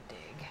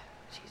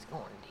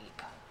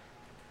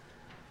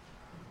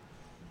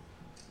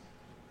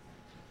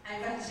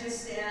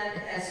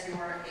stand as you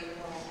are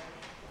able.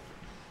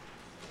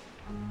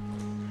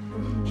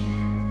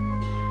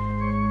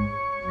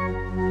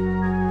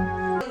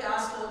 The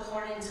Gospel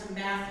according to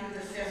Matthew,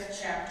 the 5th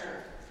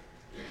chapter.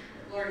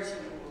 Glory to you,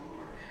 O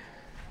Lord.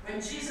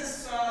 When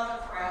Jesus saw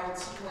the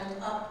crowds, he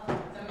went up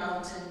the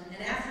mountain,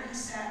 and after he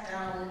sat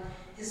down,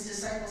 his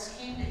disciples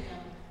came to him.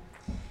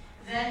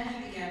 Then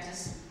he began to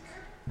speak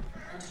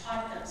and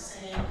taught them,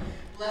 saying,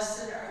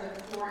 "Blessed are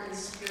the poor in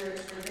spirit,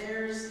 for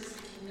theirs is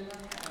the kingdom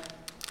of heaven.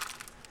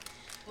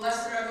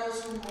 Blessed are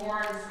those who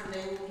mourn, for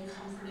they will be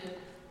comforted.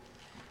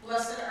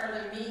 Blessed are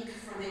the meek,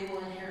 for they will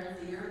inherit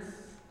the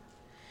earth.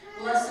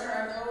 Blessed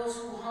are those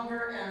who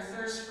hunger and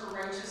thirst for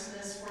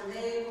righteousness, for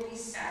they will be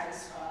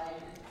satisfied.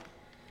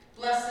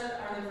 Blessed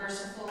are the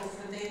merciful,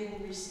 for they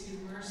will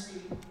receive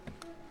mercy.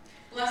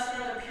 Blessed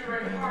are the pure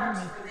in heart,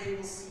 for they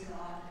will see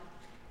God.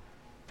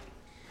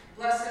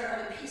 Blessed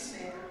are the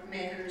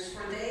peacemakers,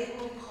 for they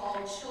will be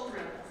called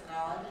children of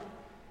God.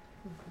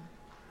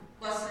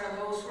 Blessed are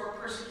those who are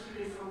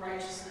persecuted for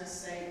righteousness'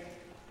 sake,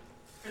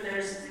 for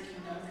theirs is the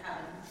kingdom of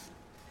heaven.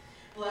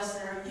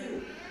 Blessed are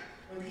you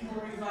when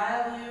people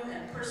revile you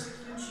and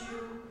persecute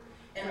you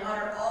and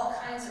utter all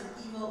kinds of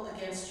evil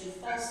against you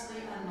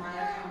falsely on my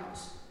account.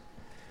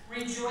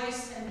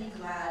 Rejoice and be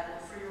glad,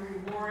 for your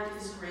reward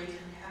is great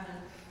in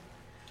heaven.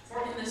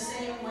 For in the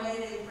same way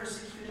they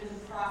persecuted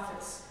the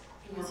prophets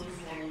who were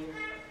before you."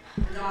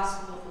 The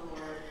Gospel of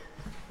the Lord.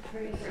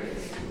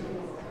 Praise to the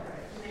Lord.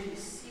 You may be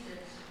seated.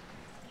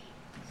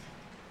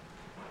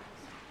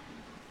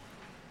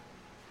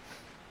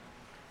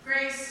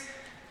 Grace,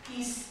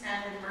 peace,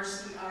 and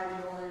mercy are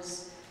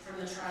yours from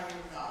the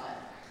triune God.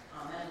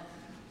 Amen.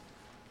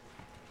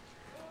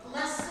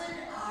 Blessed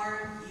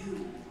are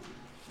you.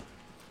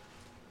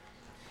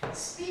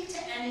 Speak to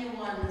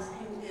anyone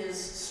who is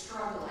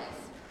struggling,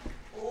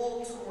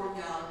 old or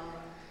young,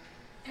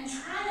 and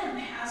try and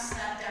pass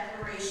that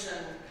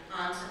declaration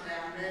on to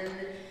them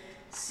and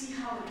see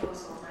how it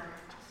goes over.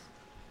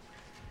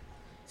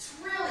 It's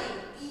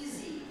really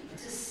easy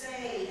to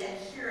say and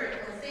hear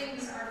it when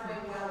things are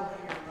going well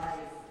in your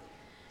life.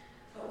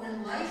 But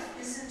when life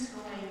isn't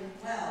going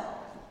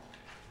well,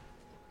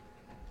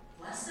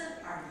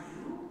 blessed are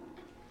you.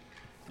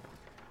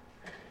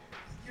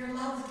 Your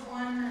loved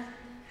one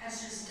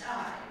has just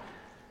died,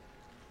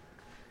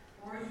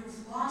 or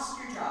you've lost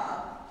your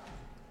job,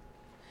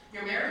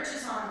 your marriage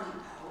is on the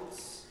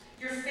outs,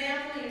 your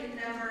family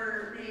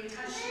member may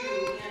touch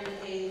you in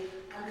an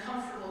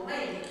uncomfortable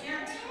way, you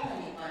can't tell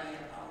anybody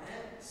about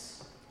it.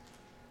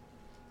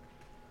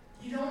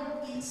 You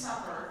don't eat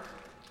supper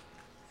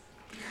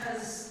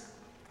because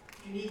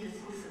you need the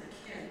food for the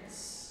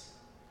kids.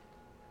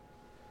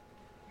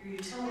 Your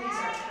utilities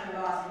are turned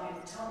off and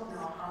you don't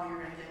know how you're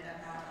going to get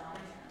that back on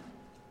again.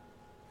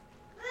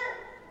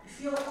 You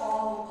feel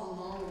all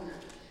alone.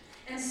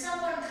 And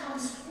someone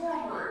comes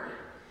forward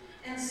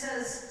and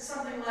says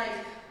something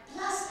like,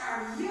 "Blessed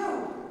are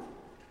you."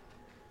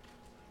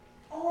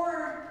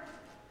 Or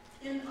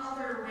in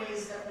other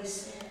ways that we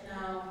say it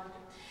now,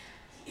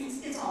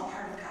 it's all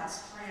part of God's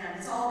plan.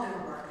 It's all going to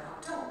work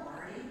out. Don't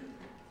worry.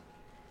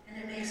 And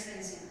it makes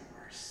things even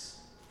worse.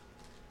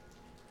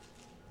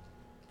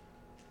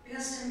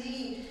 Because to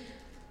me,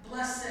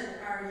 blessed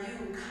are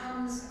you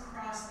comes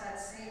across that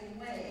same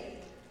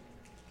way.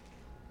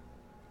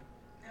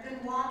 I've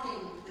been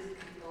walking with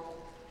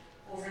people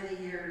over the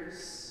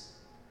years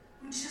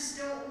who just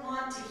don't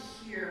want to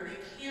hear,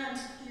 they can't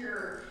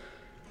hear,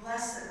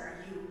 "Blessed are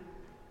you."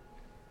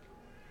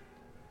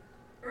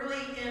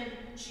 Early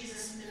in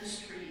Jesus'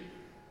 ministry,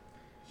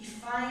 he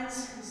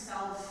finds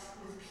himself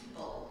with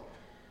people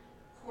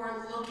who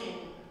are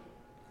looking,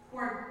 who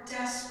are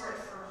desperate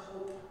for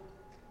hope.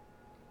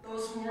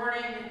 Those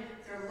mourning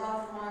their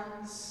loved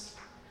ones,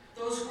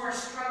 those who are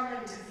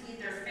struggling to feed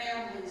their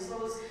families,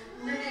 those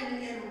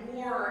living in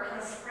war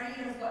and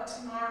afraid of what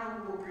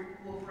tomorrow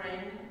will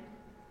bring.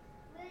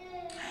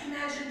 I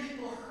imagine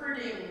people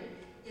hurting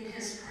in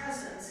his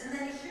presence and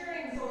then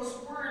hearing those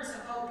words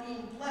about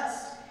being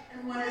blessed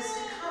and what is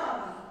to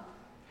come.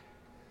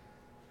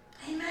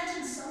 I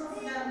imagine some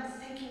of them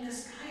thinking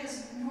this guy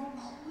has no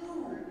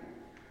clue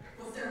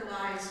what their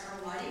lives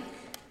are like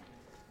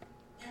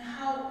and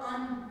how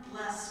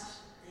unblessed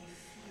they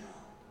feel.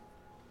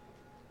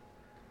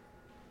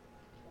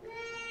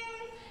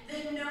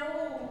 They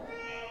know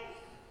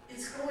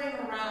it's going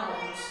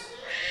around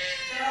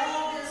that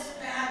all this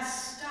bad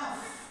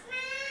stuff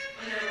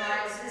in their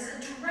lives is a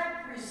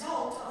direct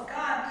result of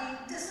God being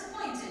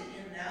disappointed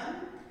in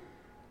them,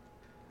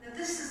 that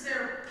this is their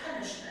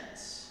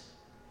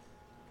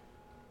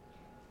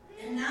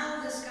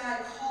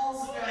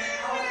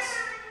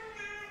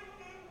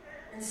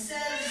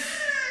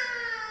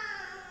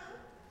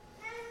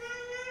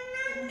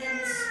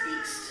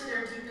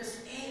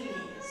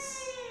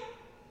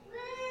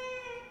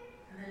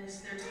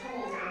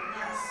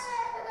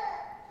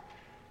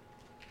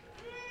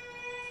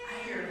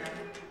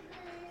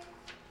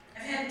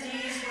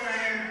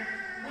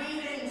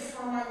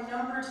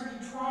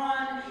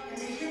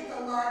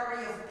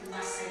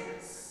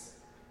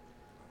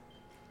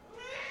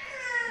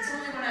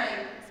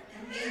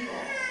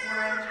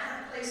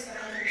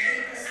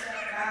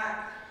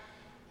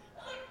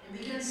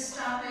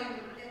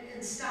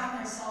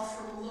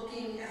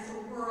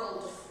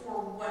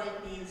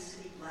it means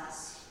to be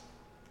blessed.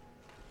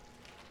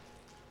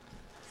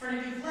 For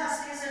to be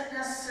blessed isn't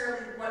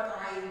necessarily what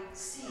I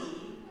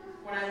see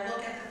when I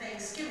look at the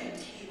Thanksgiving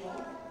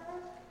table,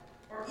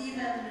 or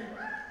even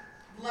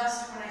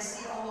blessed when I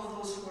see all of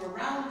those who are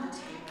around the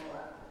table.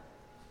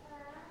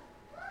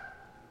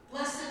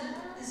 Blessed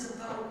is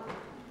about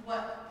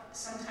what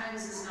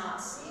sometimes is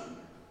not seen.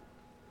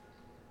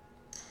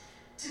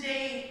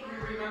 Today,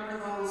 we remember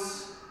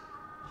those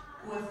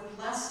who have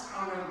blessed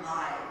our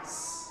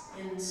lives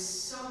in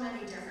so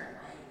many different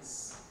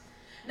ways.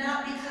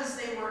 Not because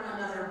they were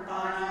another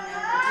body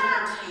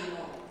at the dinner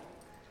table,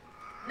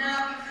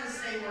 not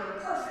because they were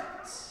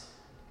perfect,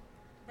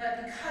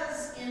 but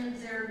because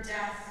in their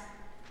death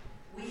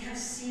we have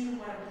seen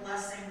what a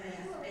blessing they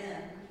have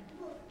been.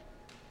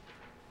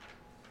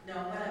 No,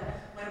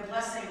 what a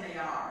blessing they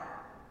are.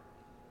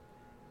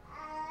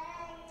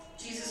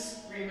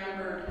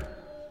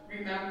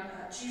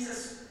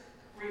 Jesus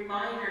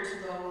reminder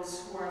to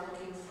those who are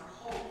looking for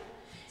hope.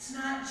 It's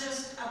not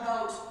just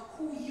about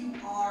who you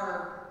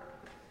are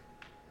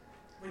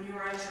when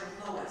you're at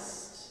your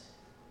lowest.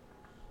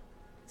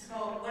 It's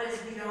about what is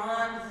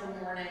beyond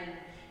the mourning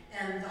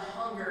and the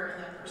hunger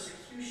and the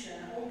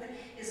persecution. Hope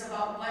is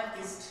about what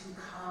is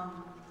to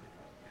come.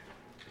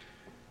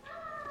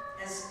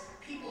 As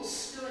people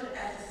stood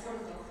at the foot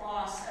of the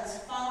cross,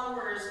 as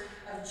followers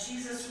of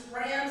Jesus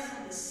ran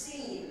from the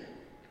scene,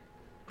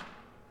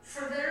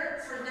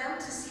 for them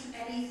to see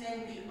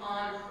anything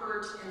beyond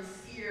hurt and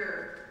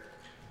fear,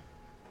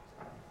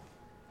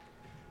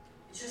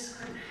 it just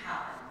couldn't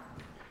happen.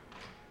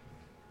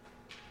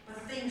 But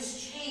things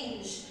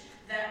changed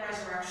that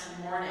resurrection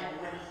morning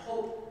when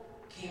hope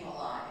came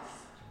alive.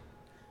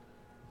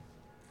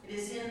 It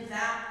is in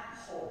that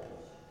hope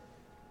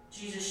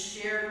Jesus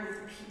shared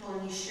with the people,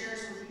 and he shares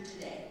with you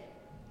today.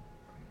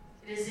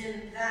 It is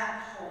in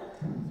that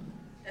hope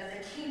that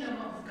the kingdom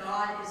of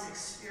God is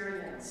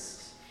experienced.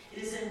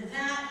 It is in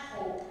that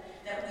hope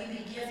that we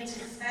begin to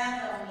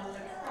fathom what the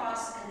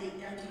cross and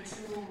the empty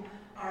tomb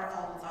are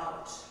all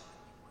about.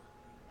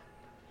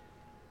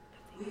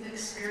 We've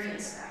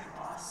experienced that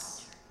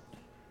cross.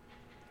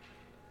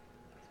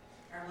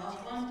 Our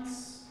loved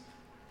ones,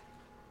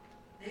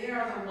 they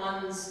are the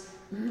ones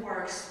who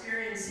are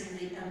experiencing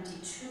the empty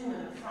tomb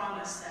and the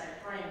promise that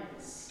it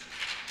brings.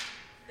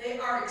 They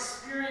are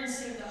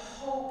experiencing the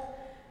hope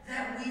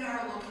that we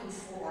are looking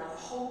for, the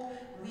hope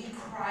we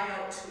cry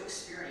out to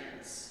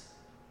experience.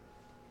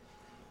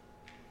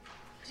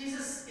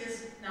 Jesus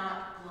is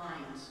not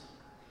blind.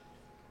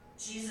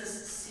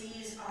 Jesus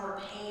sees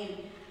our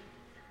pain,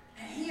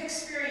 and he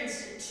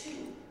experienced it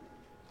too.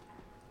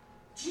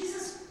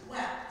 Jesus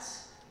wept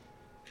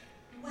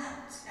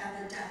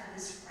at the death of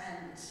his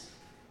friend.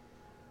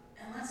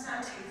 And let's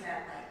not take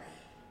that lightly.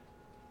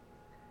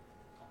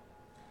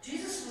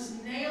 Jesus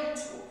was nailed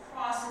to a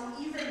cross,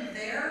 and even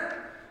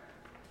there,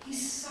 he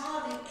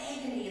saw the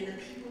agony in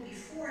the people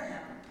before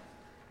him.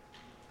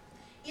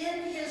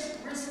 In his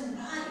risen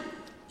body,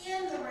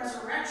 in the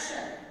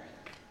resurrection,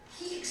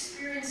 he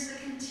experienced the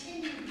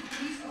continued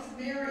grief of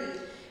Mary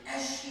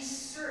as she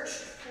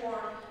searched for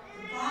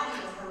the body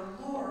of her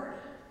Lord.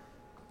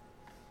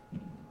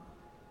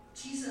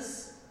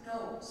 Jesus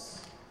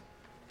knows,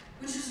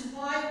 which is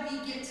why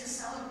we get to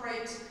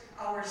celebrate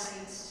our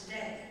saints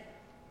today.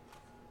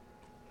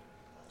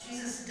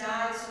 Jesus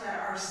died so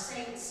that our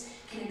saints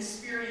can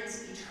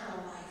experience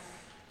eternal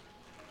life.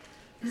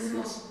 It's the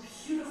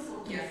most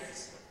beautiful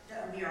gift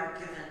that we are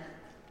given,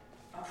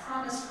 a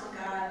promise from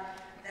God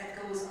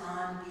that goes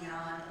on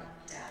beyond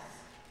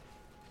death.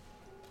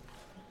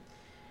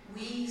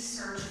 We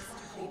search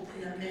for hope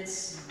in the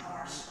midst of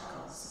our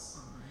struggles.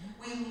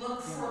 We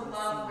look for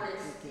love where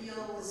it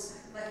feels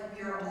like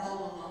we are all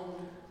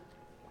alone.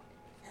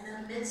 In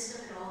the midst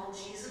of it all,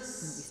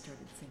 Jesus,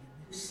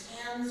 who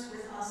stands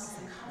with us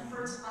and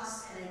comforts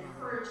us and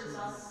encourages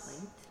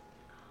us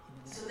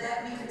so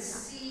that we can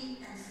see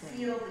and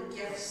feel the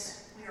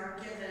gifts we are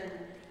given,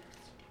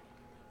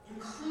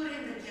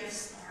 including the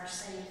gifts of our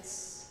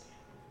saints.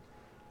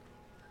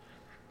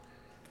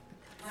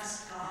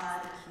 Bless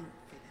God.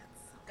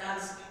 God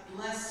is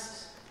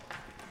blessed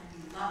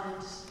and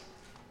beloved,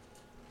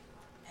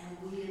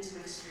 and we get to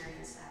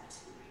experience that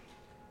too.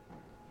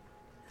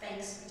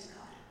 Thanks be to God.